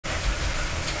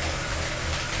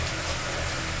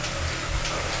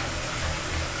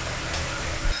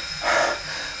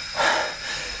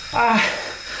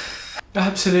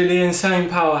Absolutely insane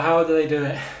power. How do they do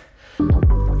it?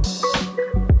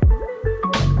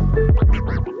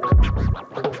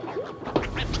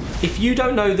 If you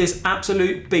don't know this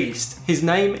absolute beast, his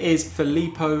name is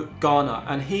Filippo Ganna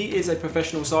and he is a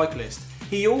professional cyclist.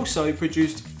 He also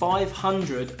produced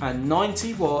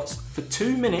 590 watts for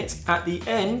 2 minutes at the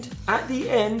end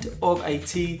of a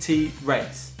TT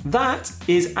race. That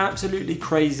is absolutely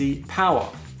crazy power.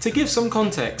 To give some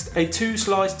context, a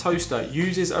 2-slice toaster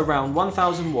uses around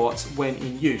 1000 watts when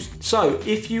in use. So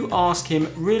if you ask him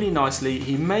really nicely,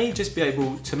 he may just be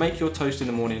able to make your toast in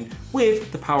the morning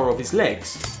with the power of his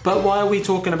legs. But why are we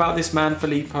talking about this man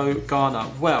Filippo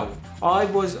Ganna? Well, I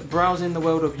was browsing the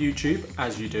world of YouTube,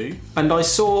 as you do, and I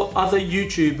saw other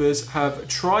YouTubers have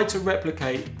tried to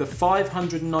replicate the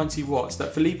 590 watts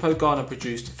that Filippo Ganna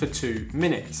produced for 2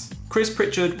 minutes.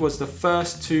 Pritchard was the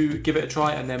first to give it a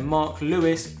try, and then Mark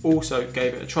Lewis also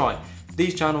gave it a try.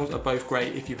 These channels are both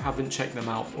great if you haven't checked them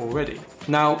out already.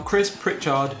 Now,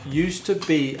 Pritchard used to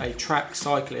be a track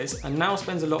cyclist and now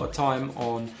spends a lot of time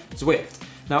on Zwift.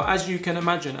 Now, as you can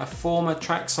imagine, a former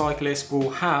track cyclist will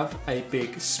have a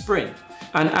big sprint.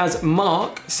 And as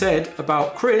Mark said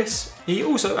about Chris, he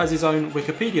also has his own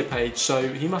Wikipedia page, so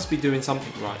he must be doing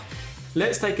something right.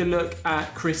 Let's take a look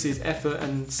at Chris's effort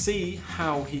and see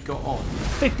how he got on.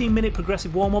 15-minute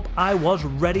progressive warm-up, I was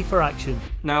ready for action.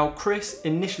 Now, Chris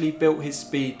initially built his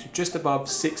speed to just above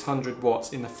 600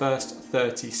 watts in the first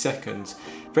 30 seconds.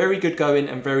 Very good going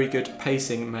and very good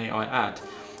pacing, may I add.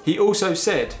 He also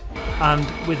said,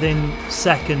 and within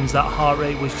seconds that heart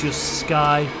rate was just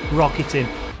sky rocketing.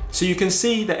 So you can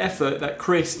see the effort that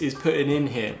Chris is putting in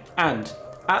here, and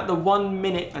at the 1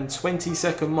 minute and 20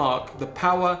 second mark the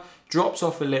power drops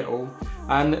off a little,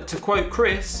 and to quote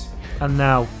Chris, and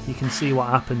now you can see what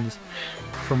happens.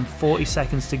 From 40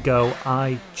 seconds to go,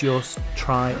 I just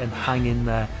try and hang in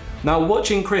there. Now,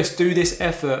 watching Chris do this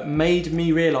effort made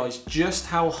me realise just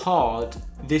how hard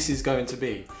this is going to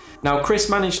be. Now, Chris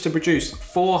managed to produce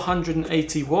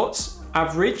 480 watts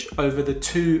average over the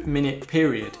 2 minute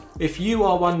period. If you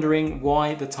are wondering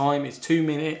why the time is 2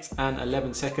 minutes and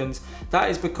 11 seconds, that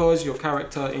is because your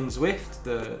character in Zwift,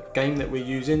 the game that we're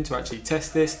using to actually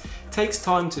test this, takes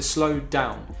time to slow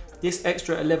down. This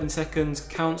extra 11 seconds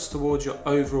counts towards your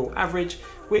overall average,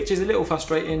 which is a little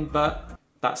frustrating, but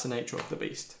that's the nature of the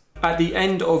beast. At the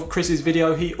end of Chris's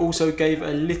video, he also gave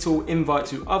a little invite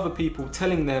to other people,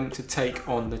 telling them to take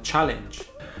on the challenge.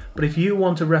 But if you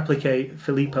want to replicate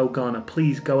Filippo Ganna,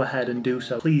 please go ahead and do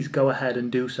so. Please go ahead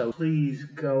and do so. Please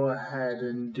go ahead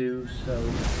and do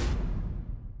so.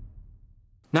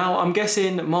 Now, I'm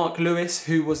guessing Mark Lewis,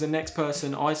 who was the next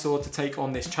person I saw to take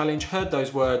on this challenge, heard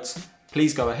those words,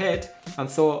 please go ahead, and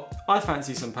thought, I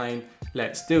fancy some pain,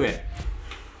 let's do it.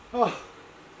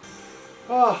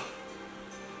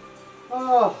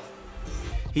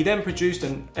 He then produced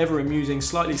an ever-amusing,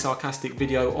 slightly sarcastic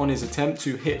video on his attempt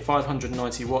to hit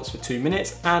 590 watts for 2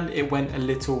 minutes, and it went a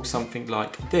little something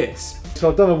like this. So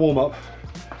I've done a warm-up,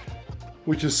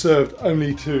 which has served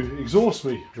only to exhaust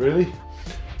me, really.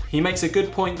 He makes a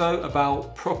good point though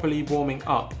about properly warming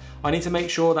up. I need to make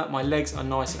sure that my legs are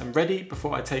nice and ready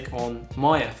before I take on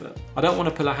my effort. I don't want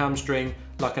to pull a hamstring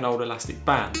like an old elastic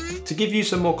band. To give you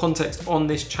some more context on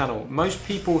this channel, most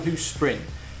people who sprint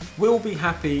will be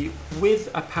happy with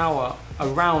a power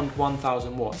around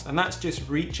 1000 watts, and that's just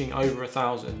reaching over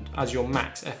 1000 as your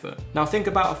max effort. Now think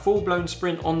about a full-blown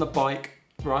sprint on the bike,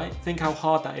 right? Think how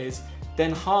hard that is.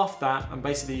 Then half that, and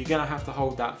basically you're gonna have to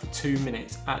hold that for 2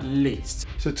 minutes at least.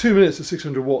 So 2 minutes at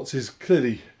 600 watts is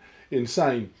clearly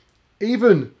insane.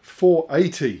 Even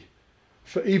 480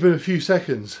 for even a few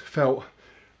seconds felt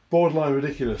borderline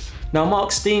ridiculous. Now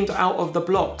Mark steamed out of the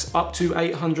blocks up to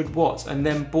 800 watts and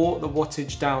then brought the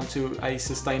wattage down to a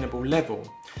sustainable level.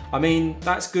 I mean,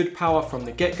 that's good power from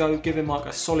the get-go, giving Mark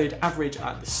a solid average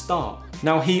at the start.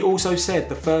 Now he also said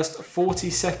the first 40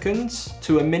 seconds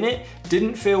to a minute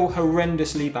didn't feel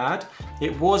horrendously bad.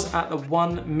 It was at the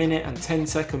 1 minute and 10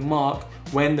 second mark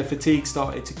when the fatigue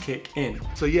started to kick in.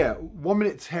 So yeah, 1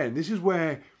 minute 10, this is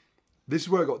where it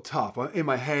got tough. In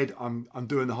my head, I'm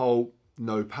doing the whole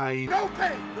no pain. No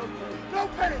pain, no pain, no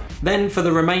pain. Then for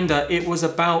the remainder, it was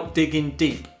about digging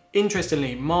deep.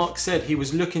 Interestingly, Mark said he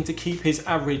was looking to keep his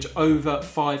average over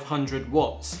 500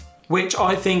 watts, which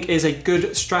I think is a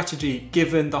good strategy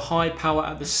given the high power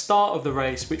at the start of the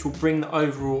race, which will bring the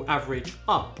overall average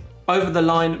up. Over the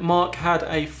line, Mark had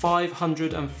a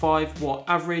 505 watt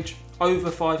average, over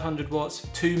 500 watts,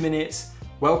 2 minutes,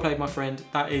 Well played, my friend.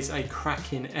 That is a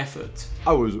cracking effort.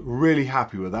 I was really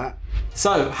happy with that.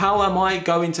 So how am I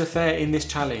going to fare in this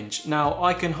challenge? Now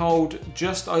I can hold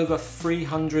just over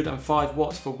 305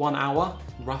 watts for 1 hour,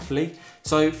 roughly.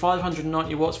 So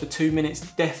 590 watts for 2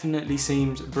 minutes definitely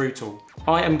seems brutal.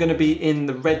 I am going to be in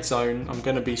the red zone. I'm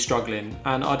going to be struggling,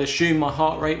 and I'd assume my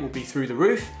heart rate will be through the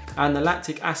roof, and the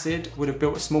lactic acid would have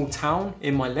built a small town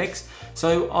in my legs.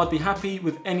 So I'd be happy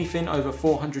with anything over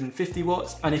 450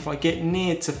 watts, and if I get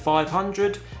near to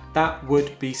 500, that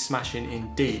would be smashing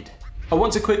indeed. I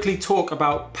want to quickly talk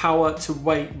about power to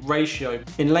weight ratio.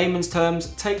 In layman's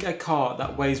terms, take a car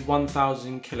that weighs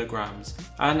 1,000 kilograms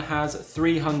and has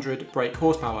 300 brake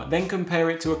horsepower. Then compare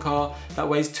it to a car that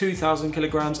weighs 2,000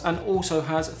 kilograms and also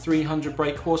has 300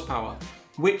 brake horsepower.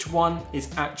 Which one is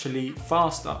actually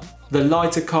faster? The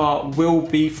lighter car will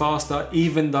be faster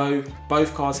even though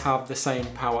both cars have the same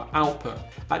power output.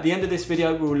 At the end of this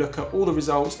video, we'll look at all the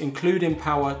results, including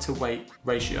power to weight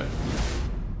ratio.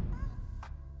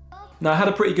 Now I had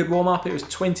a pretty good warm up. It was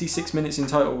 26 minutes in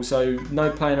total, so no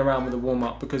playing around with the warm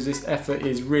up because this effort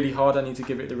is really hard. I need to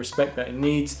give it the respect that it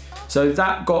needs. So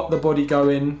that got the body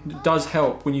going. It does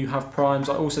help when you have primes.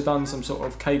 I also done some sort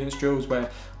of cadence drills where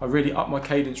I really up my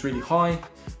cadence really high,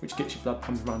 which gets your blood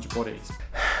pumping around your bodies.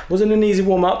 Wasn't an easy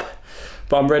warm up,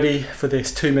 but I'm ready for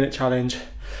this 2-minute challenge.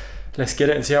 Let's get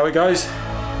it and see how it goes.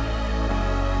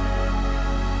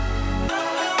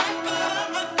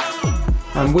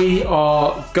 And we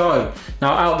are go.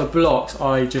 Now out the blocks,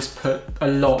 I just put a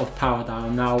lot of power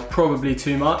down. Now probably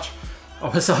too much. I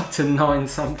was up to 9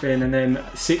 something and then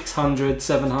 600,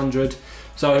 700.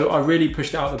 So I really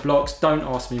pushed it out the blocks. Don't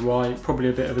ask me why, probably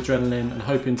a bit of adrenaline and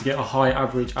hoping to get a high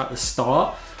average at the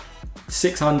start.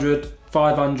 600,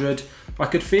 500. I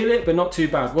could feel it, but not too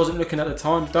bad. Wasn't looking at the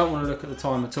time. Don't want to look at the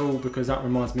time at all because that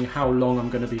reminds me how long I'm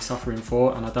going to be suffering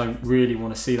for, and I don't really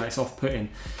want to see that. It's off-putting.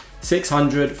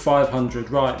 600,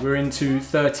 500, right, we're into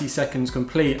 30 seconds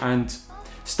complete and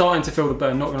starting to feel the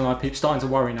burn, not gonna lie, people, starting to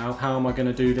worry now. How am I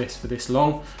gonna do this for this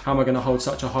long? How am I gonna hold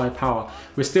such a high power?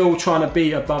 We're still trying to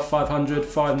be above 500,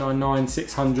 599,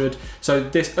 600. So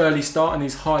this early start and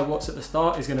these high watts at the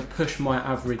start is gonna push my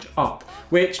average up,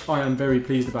 which I am very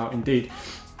pleased about indeed.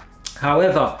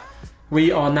 However, we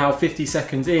are now 50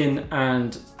 seconds in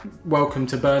and welcome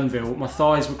to Burnville. My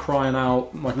thighs were crying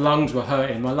out, my lungs were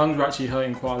hurting. My lungs were actually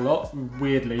hurting quite a lot,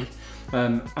 weirdly.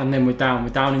 And then we're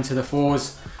down into the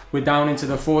fours. We're down into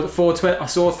the 420, I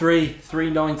saw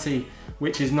 390,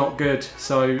 which is not good.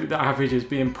 So the average is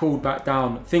being pulled back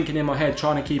down. Thinking in my head,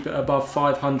 trying to keep it above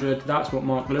 500. That's what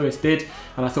Mark Lewis did.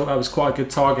 And I thought that was quite a good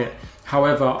target.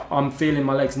 However, I'm feeling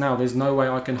my legs now. There's no way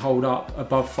I can hold up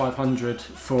above 500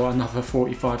 for another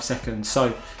 45 seconds.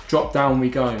 So drop down we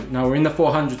go. Now we're in the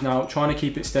 400 now, trying to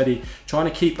keep it steady, trying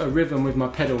to keep a rhythm with my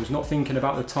pedals, not thinking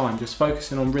about the time, just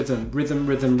focusing on rhythm, rhythm,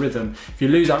 rhythm, rhythm. If you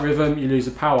lose that rhythm, you lose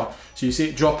the power. So you see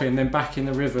it dropping, then back in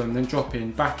the rhythm, then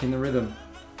dropping, back in the rhythm.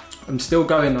 I'm still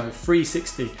going though,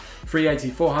 360, 380,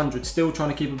 400, still trying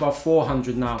to keep above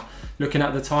 400 now. Looking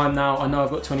at the time now, I know I've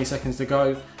got 20 seconds to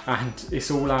go and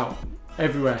it's all out.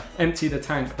 Everywhere, empty the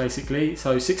tank basically.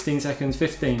 So 16 seconds,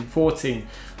 15, 14.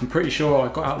 I'm pretty sure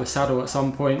I got out the saddle at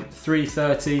some point.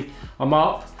 330, I'm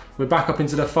up. We're back up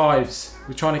into the 5s.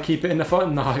 We're trying to keep it in the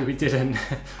 5. No, we didn't.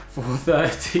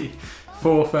 430,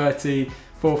 430,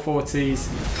 440s.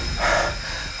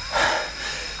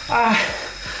 Ah,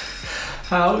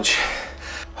 ouch.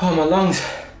 Oh, my lungs.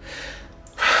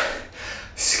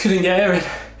 Just couldn't get air in.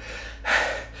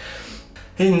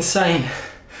 Insane.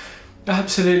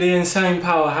 Absolutely insane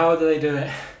power. How do they do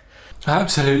it?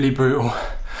 Absolutely brutal.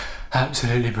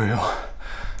 Absolutely brutal.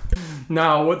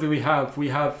 Now, what do we have? We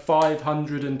have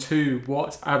 502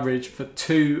 watts average for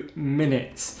 2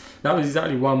 minutes. That was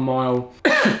exactly 1 mile.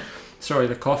 Sorry,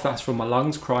 the cough, that's from my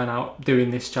lungs crying out doing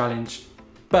this challenge.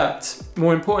 But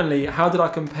more importantly, how did I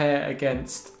compare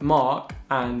against Mark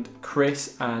and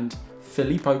Chris and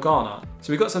Filippo Ganna?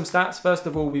 So we've got some stats. First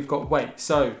of all, we've got weight.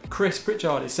 So Chris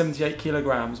Pritchard is 78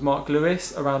 kilograms, Mark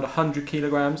Lewis around 100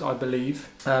 kilograms, I believe.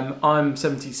 I'm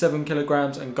 77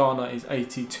 kilograms and Ganna is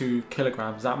 82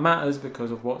 kilograms. That matters because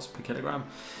of watts per kilogram.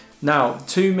 Now,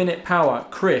 2 minute power,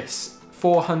 Chris,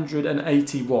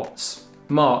 480 watts.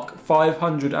 Mark,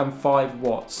 505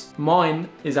 watts. Mine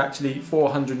is actually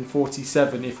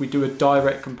 447 if we do a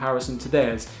direct comparison to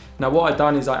theirs. Now what I've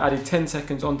done is I added 10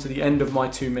 seconds onto the end of my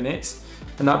 2 minutes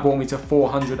and that brought me to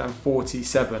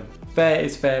 447. Fair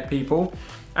is fair, people.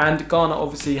 And Ganna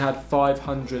obviously had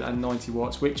 590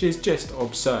 watts, which is just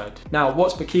absurd. Now,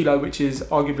 watts per kilo, which is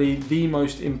arguably the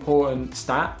most important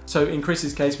stat. So in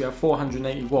Chris's case, we have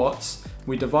 480 watts.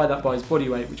 We divide that by his body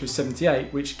weight, which was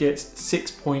 78, which gets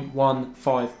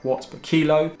 6.15 watts per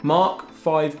kilo. Mark,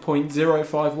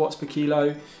 5.05 watts per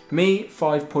kilo. Me,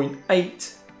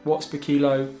 5.8 watts per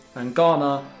kilo. And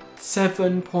Ganna,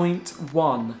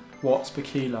 7.1 watts per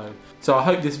kilo. So I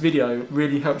hope this video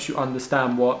really helps you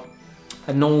understand what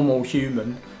a normal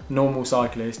human, normal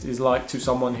cyclist is like to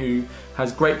someone who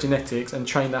has great genetics and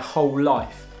trained their whole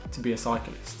life to be a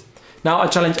cyclist. Now I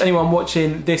challenge anyone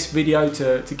watching this video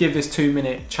to give this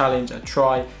 2-minute challenge a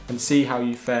try and see how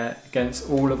you fare against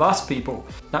all of us people.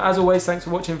 Now as always, thanks for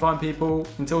watching, fine people.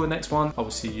 Until the next one, I will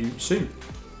see you soon.